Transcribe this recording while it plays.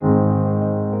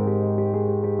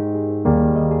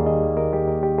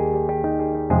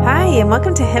Hi, and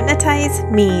welcome to Hypnotize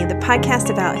Me, the podcast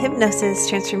about hypnosis,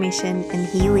 transformation, and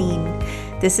healing.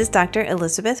 This is Dr.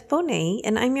 Elizabeth Bonet,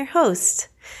 and I'm your host.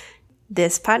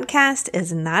 This podcast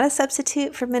is not a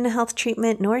substitute for mental health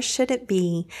treatment, nor should it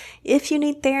be. If you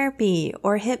need therapy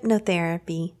or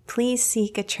hypnotherapy, please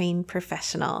seek a trained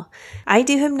professional. I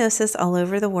do hypnosis all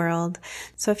over the world,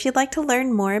 so if you'd like to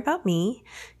learn more about me,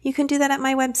 you can do that at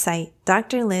my website,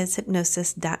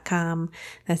 drlizhypnosis.com.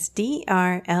 That's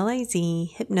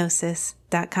DRLIZ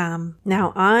hypnosis.com.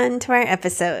 Now on to our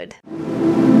episode.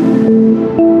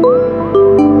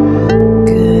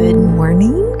 Good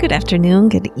morning, good afternoon,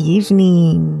 good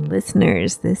evening,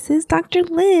 listeners. This is Dr.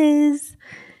 Liz.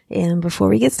 And before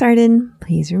we get started,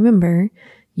 please remember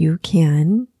you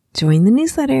can join the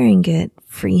newsletter and get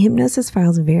free hypnosis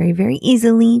files very, very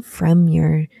easily from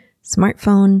your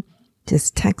smartphone.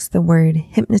 Just text the word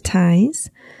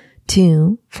hypnotize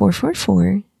to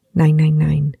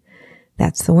 444-999.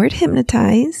 That's the word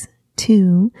hypnotize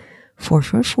to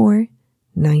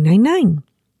 444-999.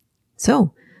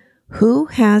 So, who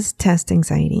has test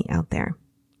anxiety out there?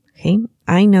 Okay,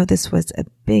 I know this was a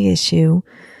big issue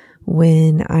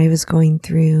when I was going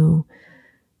through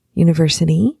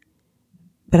university,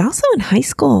 but also in high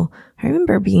school. I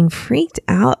remember being freaked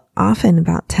out often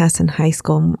about tests in high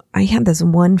school. I had this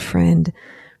one friend,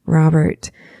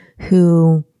 Robert,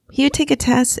 who he would take a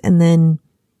test and then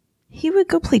he would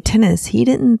go play tennis. He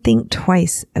didn't think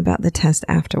twice about the test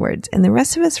afterwards. And the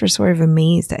rest of us were sort of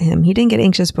amazed at him. He didn't get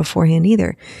anxious beforehand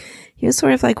either. He was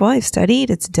sort of like, well, I've studied,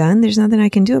 it's done. There's nothing I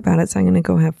can do about it. So I'm going to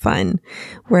go have fun.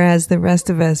 Whereas the rest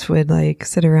of us would like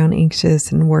sit around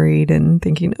anxious and worried and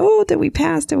thinking, oh, did we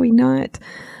pass? Did we not?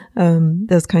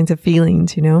 Those kinds of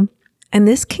feelings, you know? And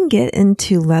this can get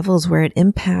into levels where it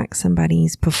impacts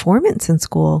somebody's performance in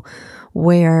school,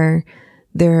 where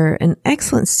they're an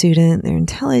excellent student, they're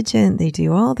intelligent, they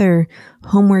do all their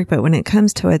homework, but when it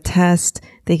comes to a test,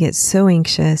 they get so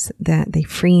anxious that they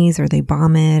freeze or they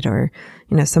vomit or,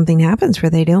 you know, something happens where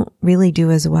they don't really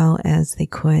do as well as they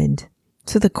could.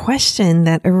 So the question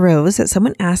that arose that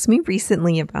someone asked me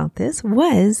recently about this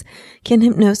was, can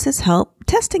hypnosis help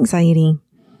test anxiety?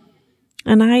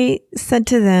 And I said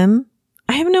to them,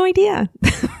 I have no idea,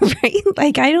 right?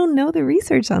 Like, I don't know the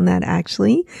research on that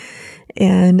actually.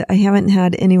 And I haven't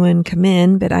had anyone come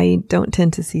in, but I don't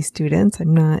tend to see students.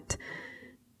 I'm not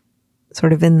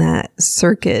sort of in that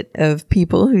circuit of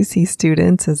people who see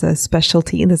students as a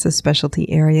specialty. That's a specialty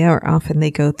area, or often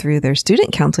they go through their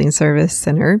student counseling service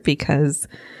center because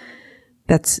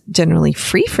that's generally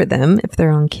free for them if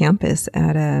they're on campus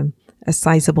at a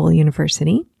sizable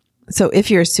university. So if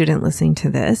you're a student listening to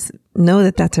this, know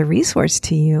that that's a resource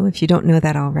to you. If you don't know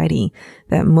that already,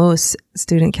 that most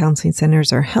student counseling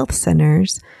centers or health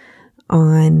centers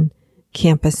on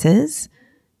campuses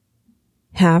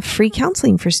have free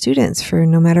counseling for students for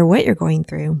no matter what you're going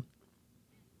through.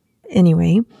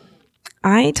 Anyway,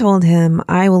 I told him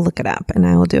I will look it up and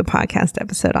I will do a podcast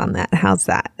episode on that. How's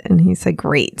that? And he said,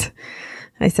 great.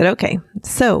 I said, okay.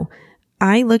 So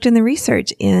I looked in the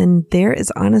research and there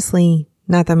is honestly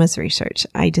not that much research.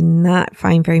 I did not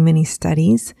find very many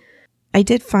studies. I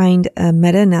did find a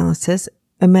meta-analysis.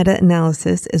 A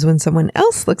meta-analysis is when someone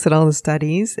else looks at all the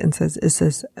studies and says, is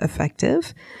this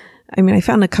effective? I mean, I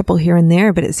found a couple here and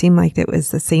there, but it seemed like it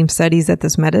was the same studies that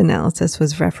this meta-analysis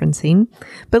was referencing.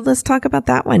 But let's talk about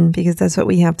that one because that's what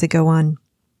we have to go on.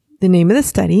 The name of the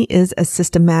study is A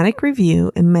Systematic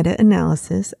Review and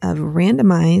Meta-Analysis of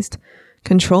Randomized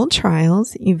Controlled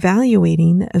Trials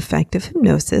Evaluating the Effect of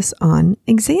Hypnosis on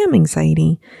Exam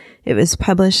Anxiety. It was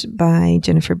published by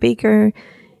Jennifer Baker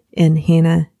and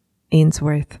Hannah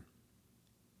Ainsworth.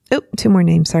 Oh, two more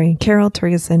names, sorry. Carol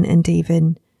Turgeson and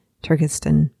David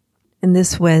Turgeston. And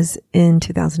this was in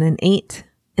 2008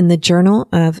 in the Journal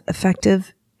of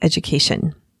Effective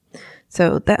Education.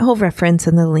 So that whole reference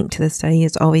and the link to the study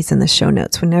is always in the show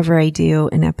notes. Whenever I do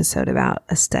an episode about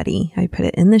a study, I put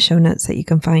it in the show notes that you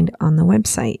can find on the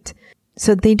website.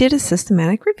 So they did a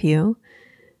systematic review.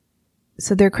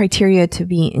 So their criteria to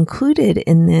be included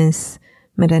in this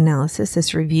meta-analysis,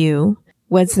 this review,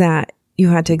 was that you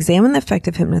had to examine the effect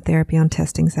of hypnotherapy on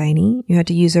test anxiety. You had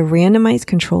to use a randomized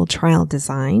controlled trial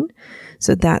design.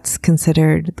 So that's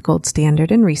considered the gold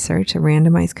standard in research, a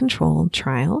randomized controlled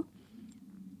trial.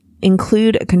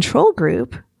 Include a control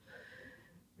group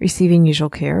receiving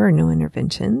usual care or no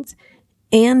interventions,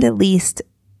 and at least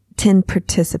 10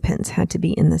 participants had to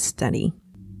be in the study.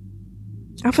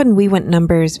 Often we want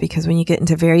numbers because when you get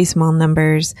into very small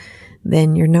numbers,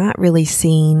 then you're not really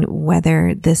seeing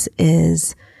whether this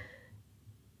is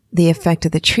the effect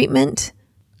of the treatment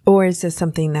or is this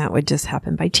something that would just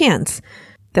happen by chance.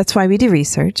 That's why we do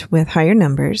research with higher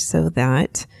numbers so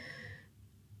that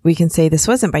we can say this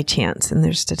wasn't by chance, and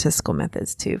there's statistical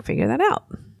methods to figure that out.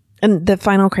 And the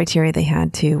final criteria they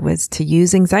had too was to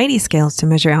use anxiety scales to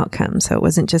measure outcomes. So it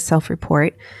wasn't just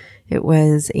self-report. It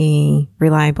was a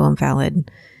reliable and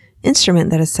valid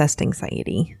instrument that assessed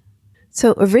anxiety.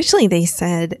 So originally they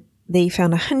said they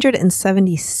found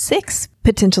 176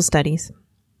 potential studies.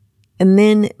 And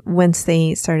then once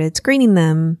they started screening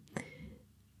them,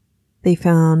 they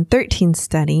found 13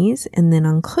 studies. And then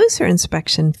on closer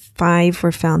inspection, 5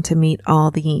 were found to meet all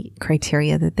the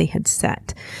criteria that they had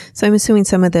set. So I'm assuming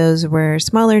some of those were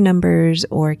smaller numbers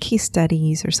or case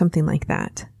studies or something like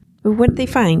that. But what did they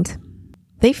find?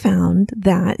 They found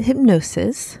that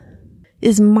hypnosis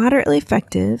is moderately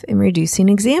effective in reducing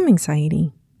exam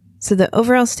anxiety. So the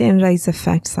overall standardized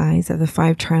effect size of the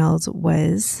 5 trials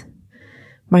was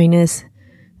minus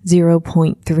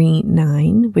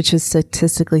 0.39, which is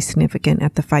statistically significant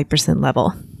at the 5%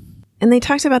 level. And they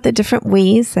talked about the different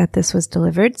ways that this was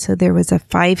delivered. So there was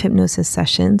 5 hypnosis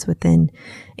sessions within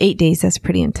 8 days. That's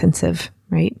pretty intensive,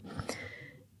 right?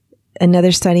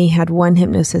 Another study had 1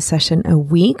 hypnosis session a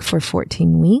week for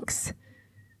 14 weeks.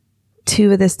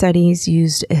 2 of the studies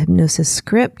used a hypnosis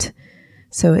script,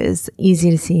 so it is easy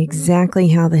to see exactly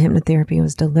how the hypnotherapy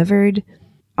was delivered.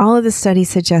 All of the studies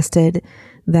suggested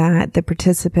that the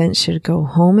participants should go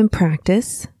home and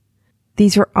practice.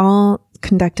 These were all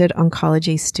conducted on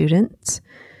college-age students,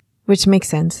 which makes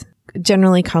sense.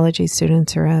 Generally, college-age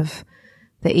students are of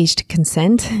the age to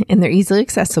consent, and they're easily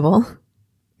accessible.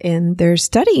 And they're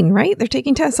studying, right? They're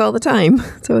taking tests all the time.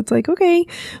 So it's like, okay.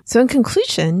 So in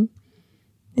conclusion,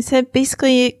 they said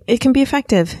basically it can be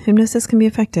effective. Hypnosis can be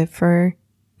effective for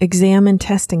exam and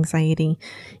test anxiety.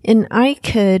 And I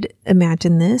could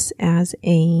imagine this as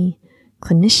a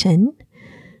clinician,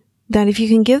 that if you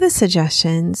can give the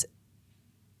suggestions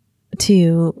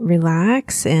to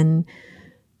relax and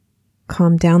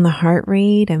calm down the heart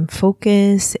rate and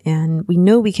focus, and we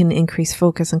know we can increase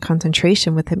focus and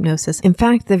concentration with hypnosis. In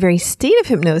fact, the very state of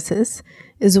hypnosis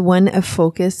is one of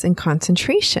focus and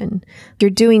concentration. You're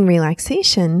doing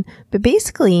relaxation, but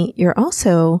basically you're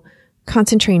also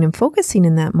concentrating and focusing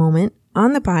in that moment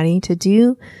on the body to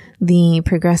do the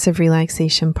progressive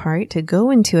relaxation part, to go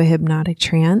into a hypnotic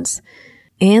trance,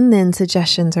 and then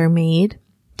suggestions are made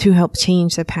to help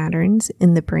change the patterns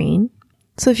in the brain.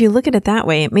 So if you look at it that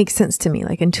way, it makes sense to me.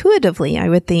 Like intuitively, I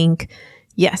would think,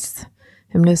 yes,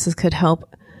 hypnosis could help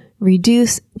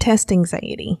reduce test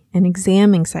anxiety and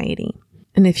exam anxiety.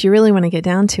 And if you really want to get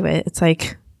down to it, it's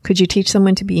like, could you teach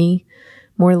someone to be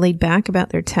more laid back about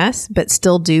their tests, but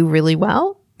still do really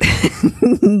well?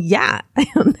 Yeah, I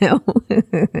don't know.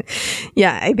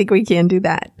 Yeah, I think we can do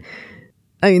that.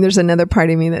 I mean, there's another part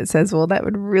of me that says, well, that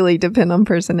would really depend on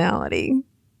personality.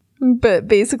 But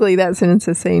basically that sentence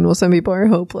is saying, well, some people are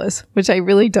hopeless, which I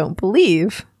really don't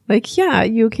believe. Like, yeah,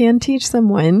 you can teach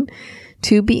someone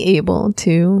to be able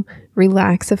to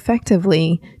relax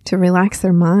effectively, to relax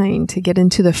their mind, to get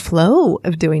into the flow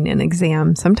of doing an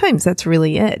exam. Sometimes that's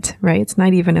really it, right? It's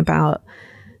not even about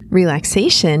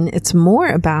relaxation. It's more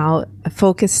about a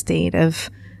focused state of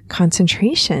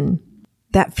concentration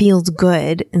that feels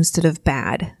good instead of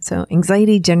bad. So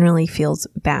anxiety generally feels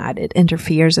bad. It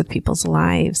interferes with people's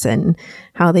lives and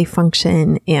how they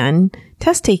function and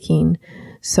test taking.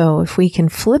 So if we can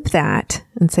flip that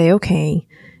and say, okay,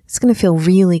 it's going to feel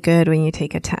really good when you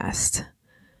take a test,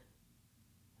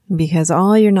 because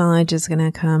all your knowledge is going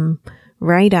to come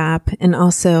right up, and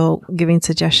also giving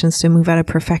suggestions to move out of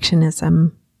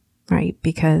perfectionism, right?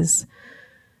 Because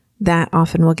that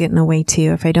often will get in the way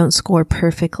too. If I don't score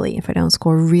perfectly, if I don't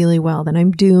score really well, then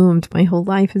I'm doomed. My whole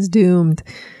life is doomed,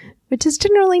 which is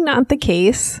generally not the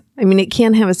case. I mean, it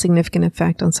can have a significant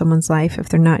effect on someone's life if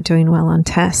they're not doing well on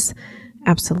tests.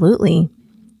 Absolutely.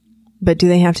 But do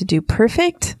they have to do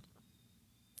perfect?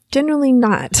 Generally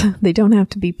not. They don't have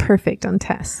to be perfect on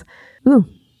tests. Ooh,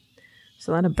 there's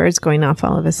a lot of birds going off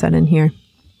all of a sudden here.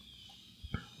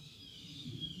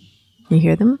 You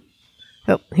hear them?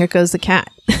 Oh, here goes the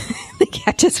cat. The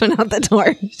cat just went out the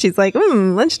door. She's like,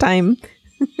 lunchtime.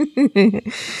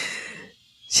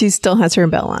 She still has her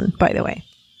bell on, by the way.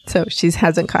 So she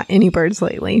hasn't caught any birds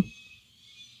lately.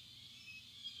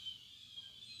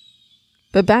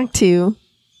 But back to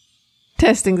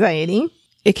test anxiety.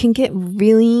 It can get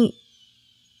really,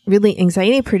 really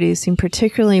anxiety producing,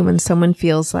 particularly when someone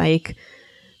feels like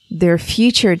their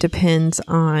future depends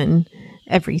on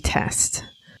every test.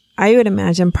 I would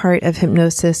imagine part of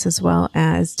hypnosis, as well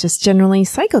as just generally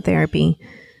psychotherapy,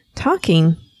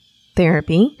 talking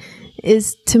therapy,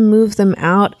 is to move them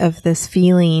out of this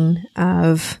feeling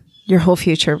of your whole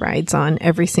future rides on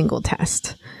every single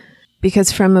test.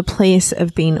 Because from a place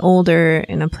of being older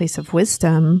and a place of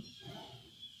wisdom,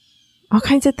 all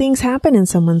kinds of things happen in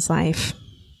someone's life.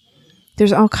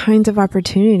 There's all kinds of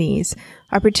opportunities.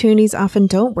 Opportunities often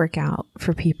don't work out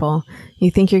for people.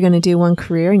 You think you're going to do one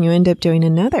career and you end up doing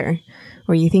another.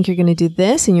 Or you think you're going to do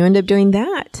this and you end up doing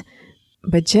that.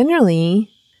 But generally,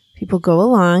 people go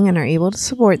along and are able to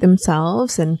support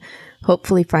themselves and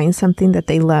hopefully find something that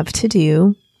they love to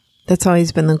do. That's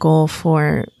always been the goal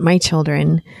for my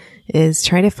children, is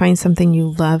try to find something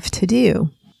you love to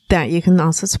do that you can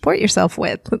also support yourself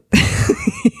with.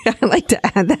 I like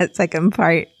to add that second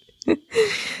part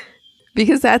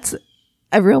because that's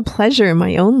a real pleasure in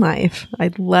my own life.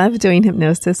 I love doing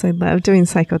hypnosis. I love doing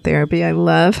psychotherapy. I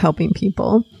love helping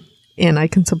people, and I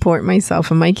can support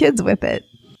myself and my kids with it.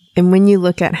 And when you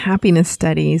look at happiness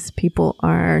studies, people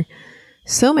are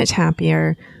so much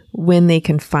happier when they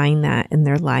can find that in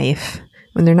their life,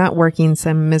 when they're not working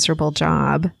some miserable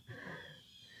job,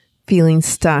 feeling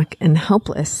stuck and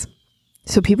helpless.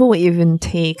 So people will even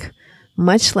take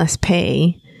much less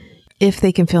pay if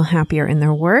they can feel happier in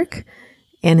their work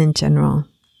and in general.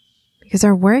 Because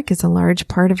our work is a large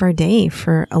part of our day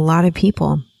for a lot of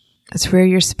people. It's where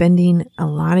you're spending a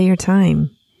lot of your time.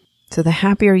 So the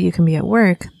happier you can be at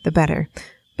work, the better.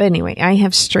 But anyway, I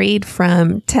have strayed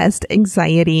from test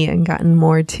anxiety and gotten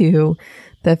more to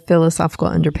the philosophical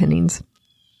underpinnings.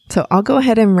 So I'll go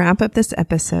ahead and wrap up this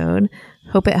episode.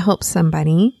 Hope it helps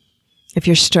somebody. If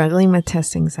you're struggling with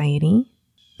test anxiety,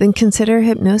 then consider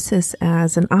hypnosis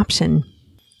as an option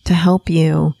to help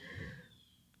you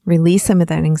release some of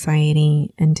that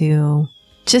anxiety and do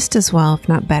just as well, if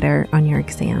not better, on your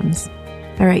exams.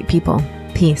 All right, people.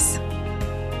 Peace.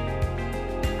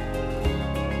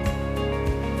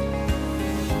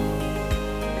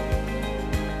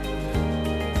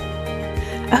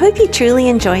 I hope you truly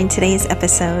enjoyed today's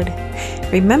episode.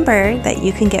 Remember that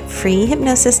you can get free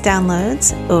hypnosis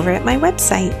downloads over at my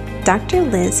website,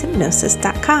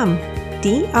 drlizhypnosis.com,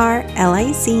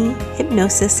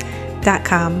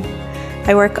 drlizhypnosis.com.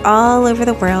 I work all over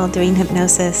the world doing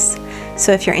hypnosis.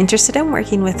 So if you're interested in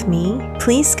working with me,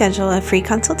 please schedule a free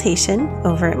consultation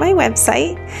over at my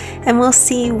website, and we'll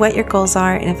see what your goals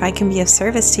are and if I can be of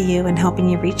service to you in helping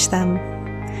you reach them.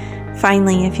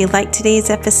 Finally, if you liked today's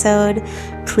episode,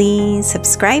 please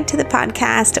subscribe to the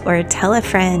podcast or tell a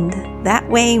friend. That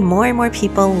way, more and more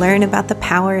people learn about the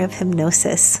power of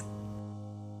hypnosis.